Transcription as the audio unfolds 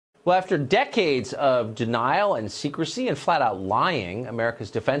Well, after decades of denial and secrecy and flat-out lying, America's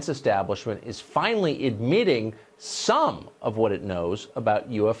defense establishment is finally admitting some of what it knows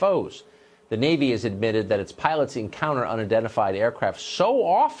about UFOs. The Navy has admitted that its pilots encounter unidentified aircraft so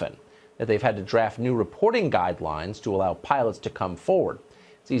often that they've had to draft new reporting guidelines to allow pilots to come forward.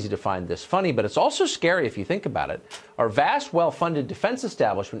 It's easy to find this funny, but it's also scary if you think about it. Our vast, well-funded defense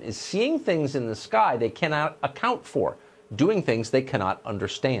establishment is seeing things in the sky they cannot account for, doing things they cannot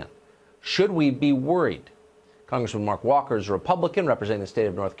understand. Should we be worried? Congressman Mark Walker is a Republican representing the state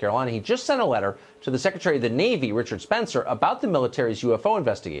of North Carolina. He just sent a letter to the Secretary of the Navy, Richard Spencer, about the military's UFO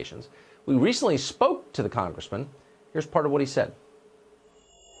investigations. We recently spoke to the congressman. Here's part of what he said.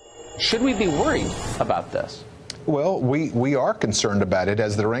 Should we be worried about this? Well, we are concerned about it.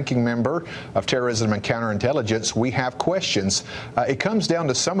 As the ranking member of Terrorism and Counterintelligence, we have questions. It comes down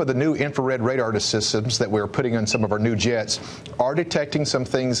to some of the new infrared radar systems that we're putting on some of our new jets are detecting some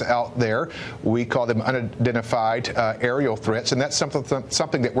things out there. We call them unidentified aerial threats, and that's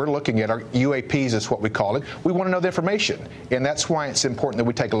something that we're looking at. Our UAPs is what we call it. We want to know the information, and that's why it's important that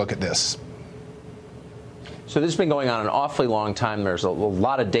we take a look at this. So this has been going on an awfully long time. There's a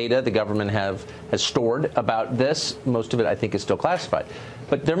lot of data the government has stored about this. Most of it, I think, is still classified.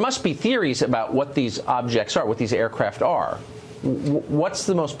 But there must be theories about what these objects are, what these aircraft are. What's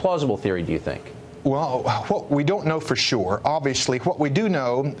the most plausible theory, do you think? Well, what we don't know for sure. Obviously, what we do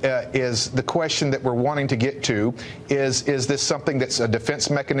know is the question that we're wanting to get to is this something that's a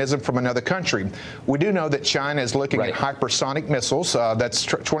defense mechanism from another country? We do know that China is looking at hypersonic missiles. That's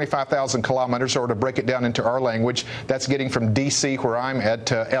 25,000 kilometers, or to break it down into our language, that's getting from D.C., where I'm at,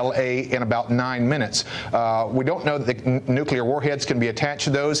 to L.A. in about 9 minutes. We don't know that the nuclear warheads can be attached to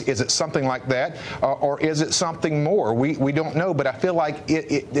those. Is it something like that, or is it something more? We don't know, but I feel like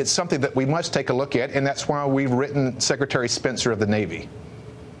it's something that we must take a look at, and that's why we've written Secretary Spencer of the Navy.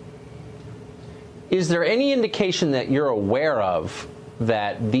 Is there any indication that you're aware of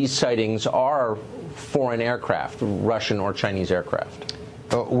that these sightings are foreign aircraft, Russian or Chinese aircraft?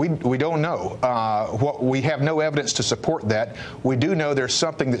 We don't know. We have no evidence to support that. We do know there's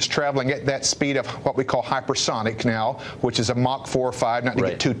something that's traveling at that speed of what we call hypersonic now, which is a Mach 4 or 5, not to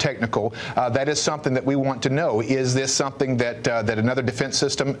get too technical. That is something that we want to know. Is this something that another defense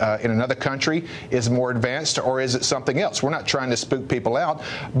system in another country is more advanced, or is it something else? We're not trying to spook people out,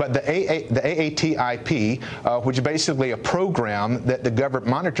 but the AATIP, which is basically a program that the government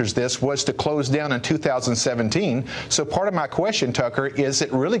monitors this, was to close down in 2017. So part of my question, Tucker, is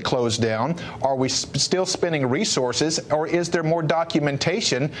it really closed down? Are we still spending resources, or is there more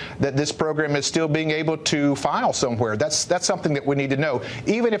documentation that this program is still being able to file somewhere? That's something that we need to know,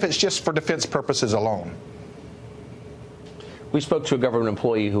 even if it's just for defense purposes alone. We spoke to a government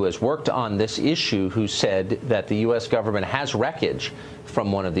employee who has worked on this issue, who said that the U.S. government has wreckage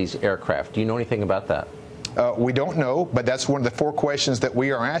from one of these aircraft. Do you know anything about that? We don't know, but that's one of the 4 questions that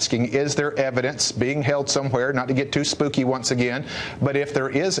we are asking. Is there evidence being held somewhere? Not to get too spooky once again, but if there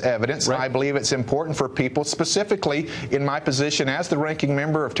is evidence, I believe it's important for people, specifically in my position as the ranking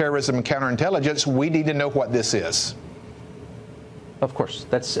member of Terrorism and Counterintelligence, we need to know what this is. Of course.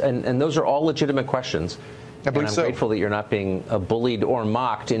 And those are all legitimate questions. I believe and I'm so. grateful that you're not being bullied or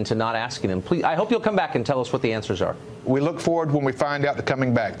mocked into not asking them. Please, I hope you'll come back and tell us what the answers are. We look forward when we find out to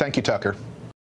coming back. Thank you, Tucker.